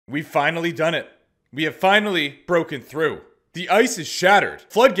We've finally done it. We have finally broken through. The ice is shattered.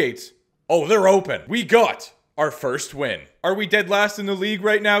 Floodgates, oh, they're open. We got our first win. Are we dead last in the league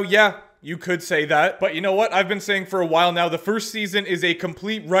right now? Yeah, you could say that. But you know what? I've been saying for a while now, the first season is a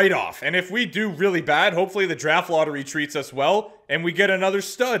complete write-off. And if we do really bad, hopefully the draft lottery treats us well and we get another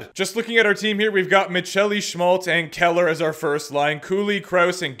stud. Just looking at our team here, we've got Michelli, Schmaltz, and Keller as our first line. Cooley,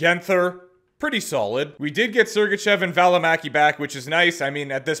 Kraus, and Genther. Pretty solid. We did get Sergachev and Valimaki back, which is nice. I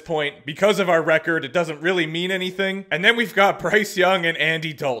mean, at this point, because of our record, it doesn't really mean anything. And then we've got Bryce Young and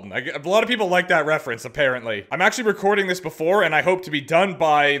Andy Dalton. A lot of people like that reference, apparently. I'm actually recording this before, and I hope to be done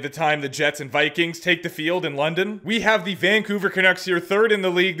by the time the Jets and Vikings take the field in London. We have the Vancouver Canucks here, third in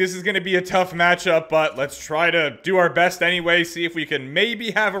the league. This is going to be a tough matchup, but let's try to do our best anyway, see if we can maybe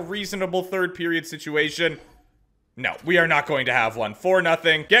have a reasonable third period situation. No, we are not going to have one.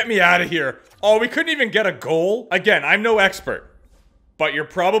 4-0. Get me out of here. Oh, we couldn't even get a goal? Again, I'm no expert, but you're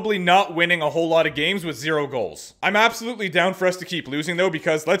probably not winning a whole lot of games with 0 goals. I'm absolutely down for us to keep losing, though,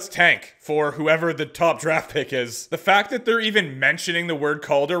 because let's tank for whoever the top draft pick is. The fact that they're even mentioning the word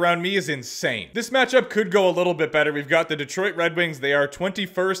Calder around me is insane. This matchup could go a little bit better. We've got the Detroit Red Wings. They are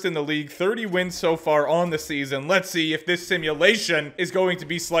 21st in the league, 30 wins so far on the season. Let's see if this simulation is going to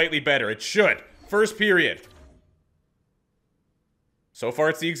be slightly better. It should. First period. So far,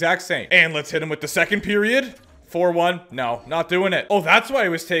 it's the exact same. And let's hit him with the second period. 4-1. No, not doing it. Oh, that's why it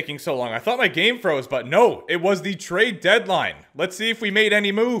was taking so long. I thought my game froze, but no. It was the trade deadline. Let's see if we made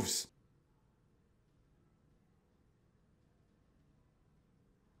any moves.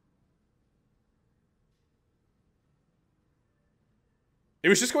 It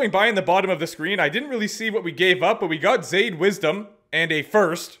was just going by in the bottom of the screen. I didn't really see what we gave up, but we got Zayd Wisdom and a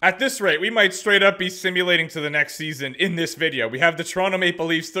first. At this rate, we might straight up be simulating to the next season in this video. We have the Toronto Maple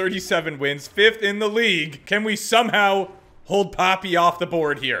Leafs, 37 wins, 5th in the league. Can we somehow hold Poppy off the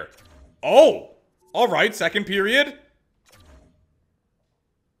board here? Oh, all right, second period.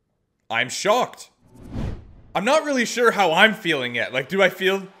 I'm shocked. I'm not really sure how I'm feeling yet. Like, do I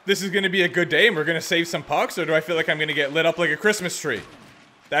feel this is going to be a good day and we're going to save some pucks, or do I feel like I'm going to get lit up like a Christmas tree?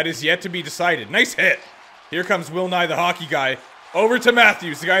 That is yet to be decided. Nice hit. Here comes Will Nye, the hockey guy. Over to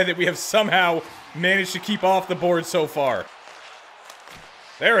Matthews, the guy that we have somehow managed to keep off the board so far.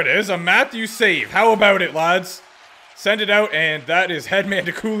 There it is, a Matthews save. How about it, lads? Send it out, and that is headman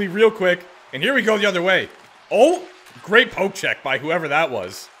to Cooley real quick. And here we go the other way. Oh, great poke check by whoever that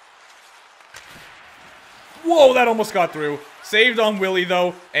was. Whoa, that almost got through. Saved on Willie,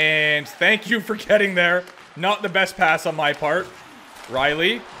 though, and thank you for getting there. Not the best pass on my part.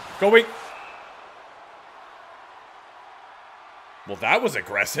 Riley, going... Well, that was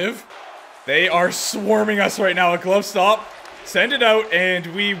aggressive. They are swarming us right now. A glove stop. Send it out, and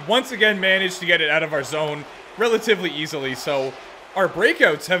we once again managed to get it out of our zone relatively easily. So our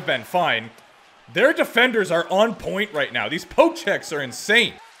breakouts have been fine. Their defenders are on point right now. These poke checks are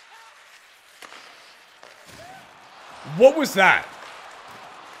insane. What was that?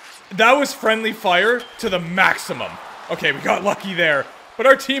 That was friendly fire to the maximum. Okay, we got lucky there. But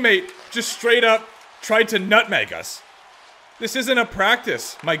our teammate just straight up tried to nutmeg us. This isn't a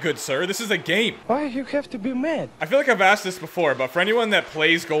practice, my good sir. This is a game. Why you have to be mad? I feel like I've asked this before, but for anyone that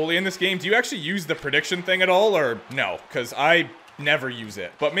plays goalie in this game, do you actually use the prediction thing at all, or no? Because I never use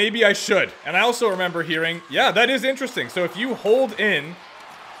it. But maybe I should. And I also remember hearing, yeah, that is interesting. So if you hold in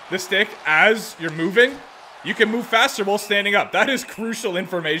the stick as you're moving, you can move faster while standing up. That is crucial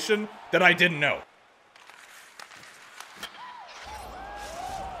information that I didn't know.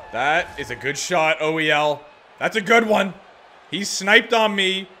 That is a good shot, OEL. That's a good one. He sniped on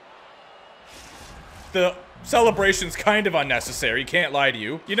me. The celebration's kind of unnecessary, can't lie to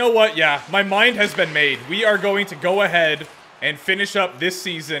you. You know what? Yeah, my mind has been made. We are going to go ahead and finish up this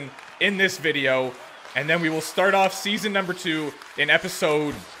season in this video, and then we will start off season number 2 in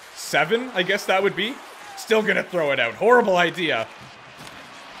episode 7, I guess that would be. Still gonna throw it out. Horrible idea,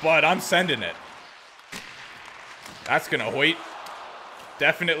 but I'm sending it. That's gonna wait.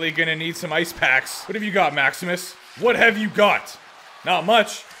 Definitely gonna need some ice packs. What have you got, Maximus? What have you got? Not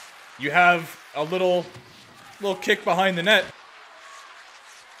much. You have a little kick behind the net.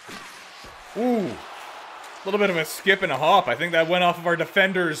 Ooh. A little bit of a skip and a hop. I think that went off of our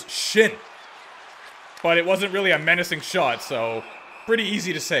defender's shin. But it wasn't really a menacing shot, so pretty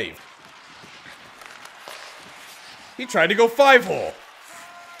easy to save. He tried to go 5-hole.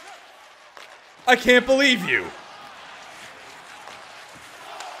 I can't believe you.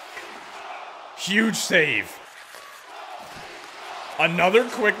 Huge save. Another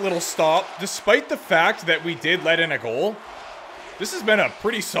quick little stop. Despite the fact that we did let in a goal, this has been a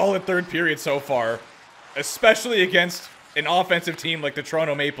pretty solid third period so far, especially against an offensive team like the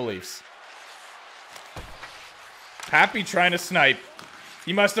Toronto Maple Leafs. Happy trying to snipe.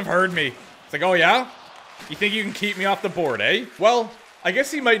 He must have heard me. It's like, oh yeah? You think you can keep me off the board, eh? Well, I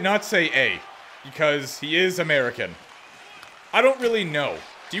guess he might not say A, because he is American. I don't really know.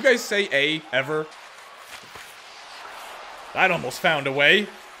 Do you guys say A ever? That almost found a way.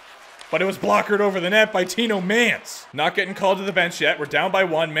 But it was blockered over the net by Tino Mance. Not getting called to the bench yet. We're down by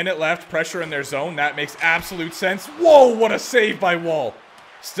 1 minute left. Pressure in their zone. That makes absolute sense. Whoa, what a save by Wall.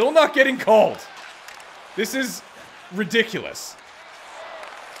 Still not getting called. This is ridiculous.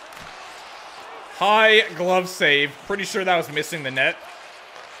 High glove save. Pretty sure that was missing the net.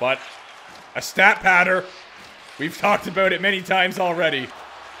 But a stat patter. We've talked about it many times already.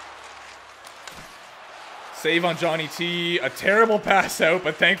 Save on Johnny T. A terrible pass out,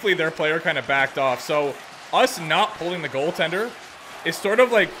 but thankfully their player kind of backed off. So us not pulling the goaltender is sort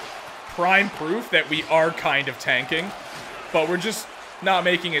of like prime proof that we are kind of tanking, but we're just not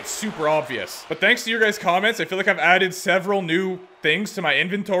making it super obvious. But thanks to your guys' comments, I feel like I've added several new things to my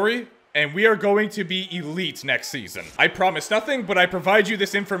inventory, and we are going to be elite next season. I promise nothing, but I provide you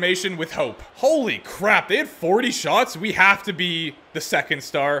this information with hope. Holy crap, they had 40 shots? We have to be the second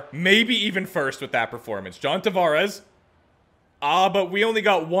star, maybe even first with that performance. John Tavares. But we only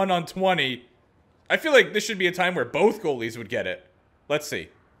got 1 on 20. I feel like this should be a time where both goalies would get it. Let's see.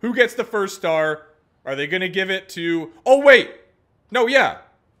 Who gets the first star? Are they gonna give it to... Oh, wait! No, yeah.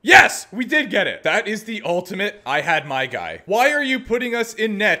 Yes, we did get it. That is the ultimate I had my guy. Why are you putting us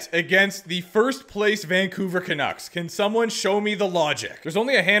in net against the first place Vancouver Canucks? Can someone show me the logic? There's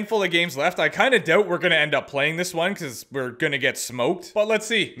only a handful of games left. I kind of doubt we're going to end up playing this one because we're going to get smoked. But let's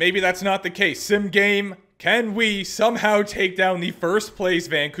see. Maybe that's not the case. Sim game. Can we somehow take down the first place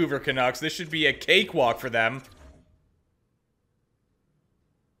Vancouver Canucks? This should be a cakewalk for them.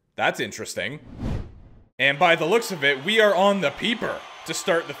 That's interesting. And by the looks of it, we are on the peeper to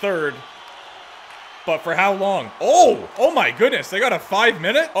start the third. But for how long? Oh my goodness, they got a 5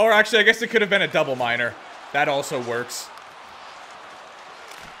 minute? Or actually, I guess it could have been a double minor. That also works.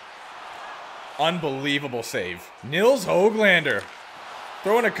 Unbelievable save. Nils Höglander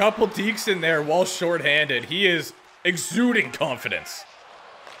throwing a couple dekes in there while shorthanded. He is exuding confidence.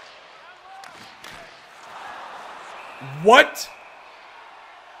 What?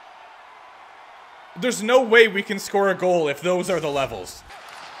 There's no way we can score a goal if those are the levels.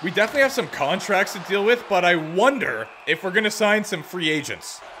 We definitely have some contracts to deal with, but I wonder if we're going to sign some free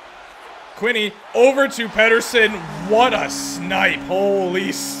agents. Quinney over to Pettersson. What a snipe.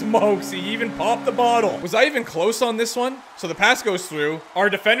 Holy smokes. He even popped the bottle. Was I even close on this one? So the pass goes through. Our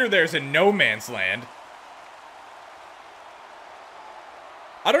defender there's in no man's land.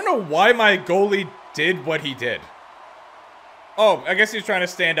 I don't know why my goalie did what he did. Oh, I guess he's trying to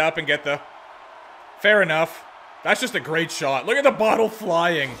stand up and get the... Fair enough. That's just a great shot. Look at the bottle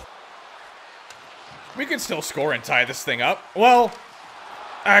flying. We could still score and tie this thing up. Well,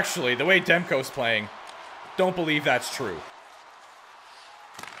 actually, the way Demko's playing, don't believe that's true.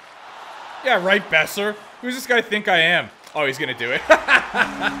 Yeah, right, Besser. Who's this guy think I am? Oh, he's gonna do it.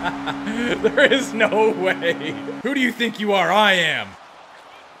 There is no way. Who do you think you are? I am.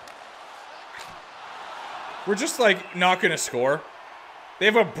 We're just, like, not gonna score. They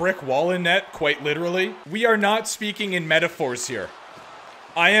have a brick wall in net, quite literally. We are not speaking in metaphors here.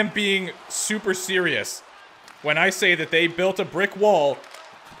 I am being super serious when I say that they built a brick wall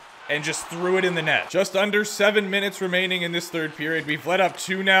and just threw it in the net. Just under 7 minutes remaining in this third period. We've let up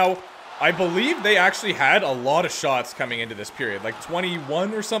 2 now. I believe they actually had a lot of shots coming into this period, like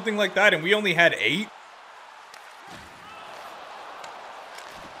 21 or something like that, and we only had 8.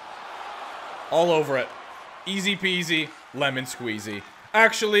 All over it. Easy peasy, lemon squeezy.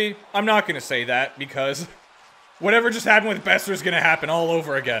 Actually, I'm not going to say that because whatever just happened with Besser is going to happen all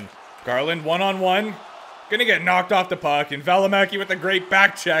over again. Garland one-on-one. Going to get knocked off the puck, and Valimaki with a great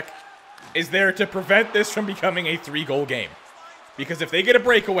back check is there to prevent this from becoming a 3-goal game. Because if they get a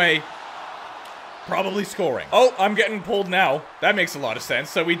breakaway, probably scoring. Oh, I'm getting pulled now. That makes a lot of sense.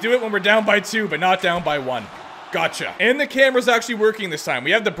 So we do it when we're down by 2, but not down by 1. Gotcha. And the camera's actually working this time.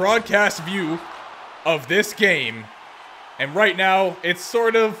 We have the broadcast view of this game. And right now, it's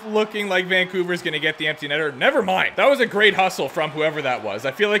sort of looking like Vancouver's going to get the empty netter. Never mind. That was a great hustle from whoever that was.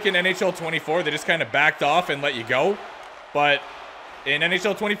 I feel like in NHL 24, they just kind of backed off and let you go. But in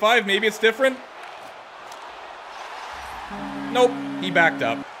NHL 25, maybe it's different. Nope. He backed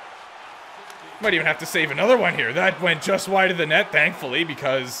up. Might even have to save another one here. That went just wide of the net, thankfully,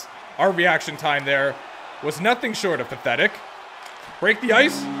 because our reaction time there was nothing short of pathetic. Break the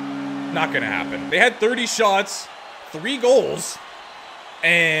ice? Not going to happen. They had 30 shots. 3 goals,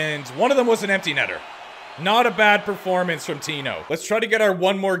 and one of them was an empty netter. Not a bad performance from Tino. Let's try to get our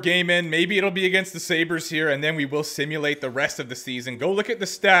one more game in. Maybe it'll be against the Sabres here, and then we will simulate the rest of the season. Go look at the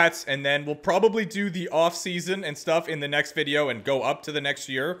stats, and then we'll probably do the off-season and stuff in the next video and go up to the next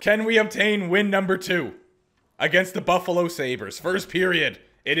year. Can we obtain win number 2 against the Buffalo Sabres? First period,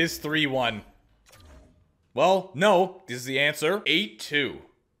 it is 3-1. Well, no, this is the answer. 8-2.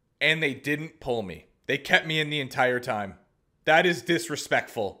 And they didn't pull me. They kept me in the entire time. That is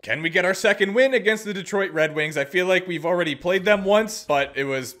disrespectful. Can we get our second win against the Detroit Red Wings? I feel like we've already played them once, but it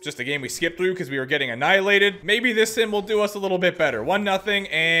was just a game we skipped through because we were getting annihilated. Maybe this sim will do us a little bit better. 1-0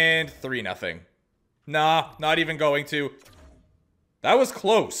 and 3-0. Nah, not even going to. That was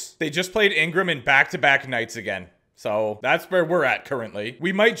close. They just played Ingram in back-to-back nights again. So that's where we're at currently.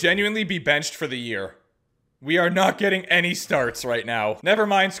 We might genuinely be benched for the year. We are not getting any starts right now. Never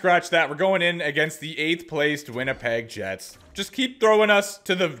mind, scratch that. We're going in against the 8th placed Winnipeg Jets. Just keep throwing us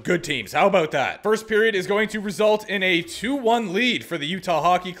to the good teams. How about that? First period is going to result in a 2-1 lead for the Utah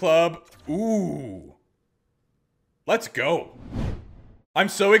Hockey Club. Ooh. Let's go. I'm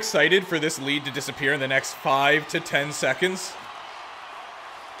so excited for this lead to disappear in the next 5 to 10 seconds.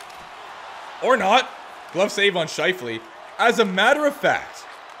 Or not. Glove save on Scheifele. As a matter of fact,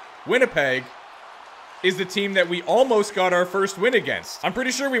 Winnipeg is the team that we almost got our first win against. I'm pretty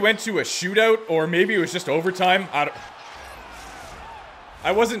sure we went to a shootout, or maybe it was just overtime.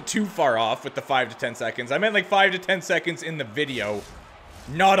 I wasn't too far off with the 5 to 10 seconds. I meant like 5 to 10 seconds in the video,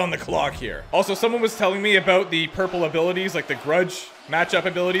 not on the clock here. Also, someone was telling me about the purple abilities, like the grudge matchup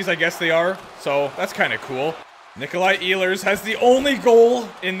abilities, I guess they are. So that's kind of cool. Nikolai Ehlers has the only goal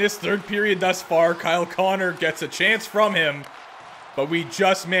in this third period thus far. Kyle Connor gets a chance from him, but we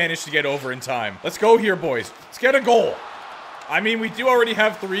just managed to get over in time. Let's go here, boys. Let's get a goal. I mean, we do already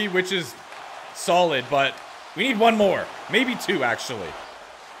have 3, which is solid, but we need 1 more. Maybe 2, actually.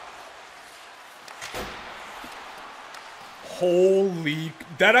 Holy...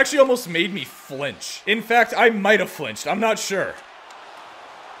 That actually almost made me flinch. In fact, I might have flinched. I'm not sure.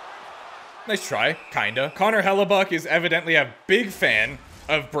 Nice try. Kinda. Connor Hellebuck is evidently a big fan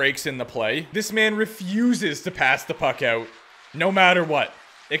of breaks in the play. This man refuses to pass the puck out. No matter what.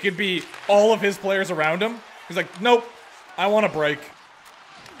 It could be all of his players around him. He's like, nope, I want a break.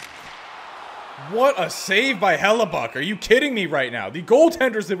 What a save by Hellebuck. Are you kidding me right now? The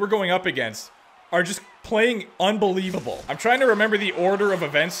goaltenders that we're going up against are just playing unbelievable. I'm trying to remember the order of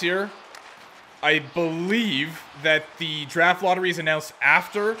events here. I believe that the draft lottery is announced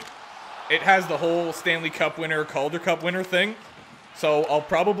after it has the whole Stanley Cup winner, Calder Cup winner thing. So I'll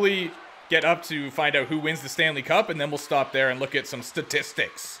probably get up to find out who wins the Stanley Cup, and then we'll stop there and look at some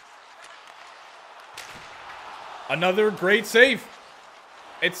statistics. Another great save.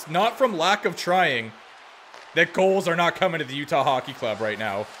 It's not from lack of trying that goals are not coming to the Utah Hockey Club right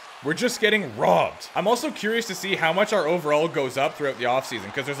now. We're just getting robbed. I'm also curious to see how much our overall goes up throughout the offseason,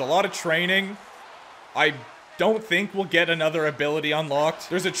 because there's a lot of training. I don't think we'll get another ability unlocked.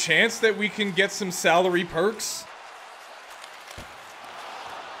 There's a chance that we can get some salary perks.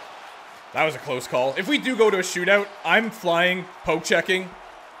 That was a close call. If we do go to a shootout, I'm flying poke checking.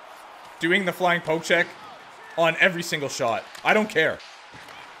 Doing the flying poke check on every single shot. I don't care.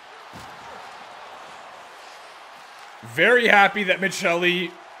 Very happy that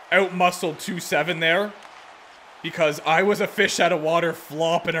Michelli outmuscled 2-7 there. Because I was a fish out of water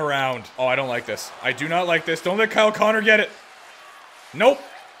flopping around. Oh, I don't like this. I do not like this. Don't let Kyle Connor get it. Nope.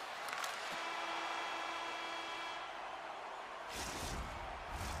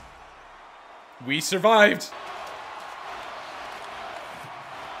 We survived.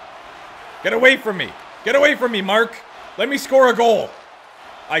 Get away from me. Get away from me, Mark. Let me score a goal.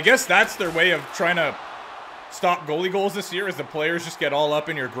 I guess that's their way of trying to stop goalie goals this year, is the players just get all up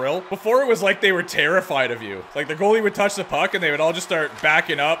in your grill. Before, it was like they were terrified of you. Like, the goalie would touch the puck and they would all just start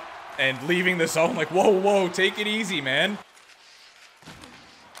backing up and leaving the zone. Like, whoa, whoa, take it easy, man.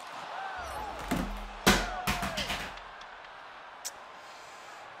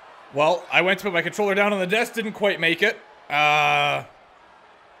 Well, I went to put my controller down on the desk, didn't quite make it.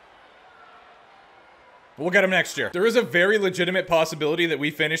 We'll get him next year. There is a very legitimate possibility that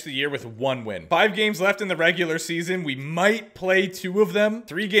we finish the year with 1 win. 5 games left in the regular season. We might play 2 of them.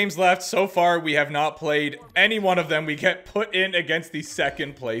 3 games left. So far, we have not played any one of them. We get put in against the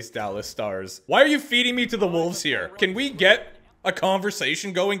second place Dallas Stars. Why are you feeding me to the Wolves here? Can we get a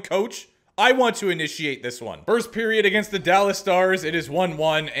conversation going, coach? I want to initiate this one. First period against the Dallas Stars. It is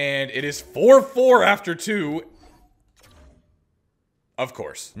 1-1, and it is 4-4 after 2. Of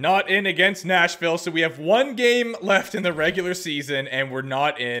course. Not in against Nashville, so we have one game left in the regular season, and we're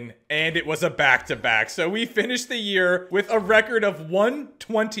not in, and it was a back-to-back. So we finished the year with a record of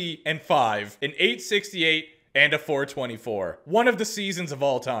 120-5, an 868, and a 424. One of the seasons of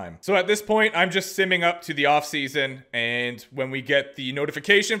all time. So at this point, I'm just simming up to the offseason, and when we get the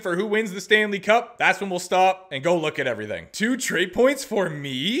notification for who wins the Stanley Cup, that's when we'll stop and go look at everything. 2 trade points for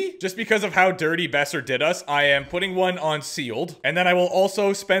me? Just because of how dirty Besser did us, I am putting one on sealed, and then I will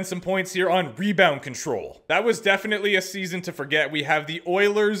also spend some points here on rebound control. That was definitely a season to forget. We have the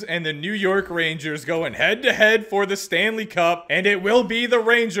Oilers and the New York Rangers going head-to-head for the Stanley Cup, and it will be the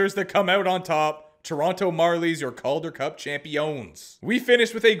Rangers that come out on top. Toronto Marlies, your Calder Cup champions. We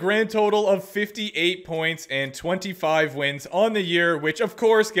finished with a grand total of 58 points and 25 wins on the year, which of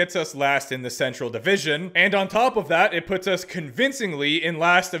course gets us last in the Central Division. And on top of that, it puts us convincingly in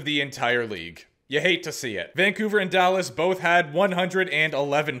last of the entire league. You hate to see it. Vancouver and Dallas both had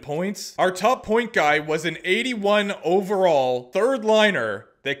 111 points. Our top point guy was an 81 overall third liner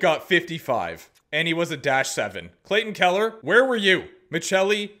that got 55. And he was a -7. Clayton Keller, where were you?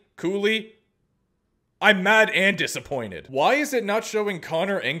 Michelli, Cooley? I'm mad and disappointed. Why is it not showing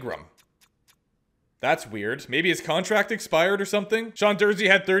Connor Ingram? That's weird. Maybe his contract expired or something? Sean Durzi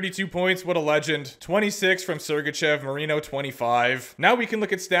had 32 points. What a legend. 26 from Sergachev. Marino, 25. Now we can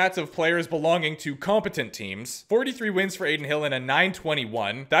look at stats of players belonging to competent teams. 43 wins for Aiden Hill and a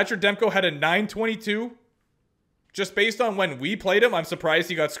 921. Thatcher Demko had a 922. Just based on when we played him, I'm surprised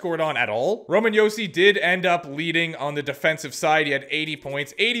he got scored on at all. Roman Josi did end up leading on the defensive side. He had 80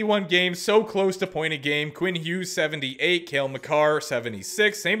 points, 81 games, so close to point a game. Quinn Hughes, 78. Cale Makar,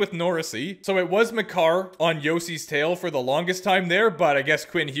 76. Same with Norrisy. So it was Makar on Josi's tail for the longest time there, but I guess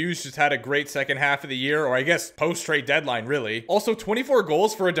Quinn Hughes just had a great second half of the year, or I guess post-trade deadline, really. Also, 24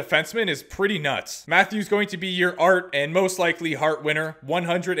 goals for a defenseman is pretty nuts. Matthews going to be your Art and most likely Hart winner.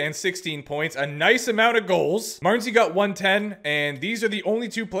 116 points, a nice amount of goals. He got 110, and these are the only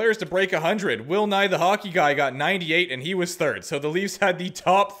 2 players to break 100. Will Nye, the hockey guy, got 98, and he was 3rd. So the Leafs had the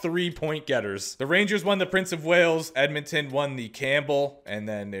top 3 point getters. The Rangers won the Prince of Wales. Edmonton won the Campbell. And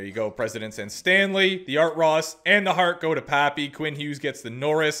then there you go, Presidents and Stanley. The Art Ross and the Hart go to Pappy. Quinn Hughes gets the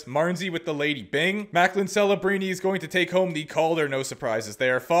Norris. Marnsey with the Lady Bing. Macklin Celebrini is going to take home the Calder. No surprises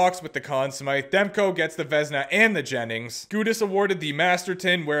there. Fox with the Conn Smythe. Demko gets the Vezina and the Jennings. Gudis awarded the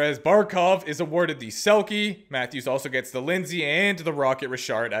Masterton, whereas Barkov is awarded the Selke. Matthews also gets the Lindsay and the Rocket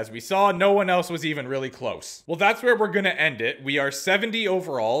Richard. As we saw, no one else was even really close. Well, that's where we're going to end it. We are 70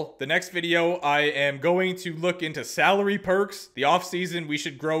 overall. The next video, I am going to look into salary perks. The offseason, we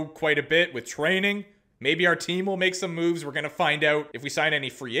should grow quite a bit with training. Maybe our team will make some moves. We're going to find out if we sign any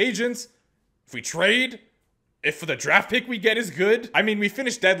free agents, if we trade, if the draft pick we get is good. I mean, we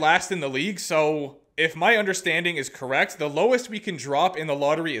finished dead last in the league, so if my understanding is correct, the lowest we can drop in the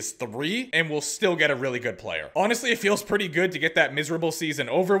lottery is 3, and we'll still get a really good player. Honestly, it feels pretty good to get that miserable season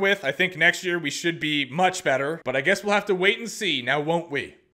over with. I think next year we should be much better, but I guess we'll have to wait and see, now won't we?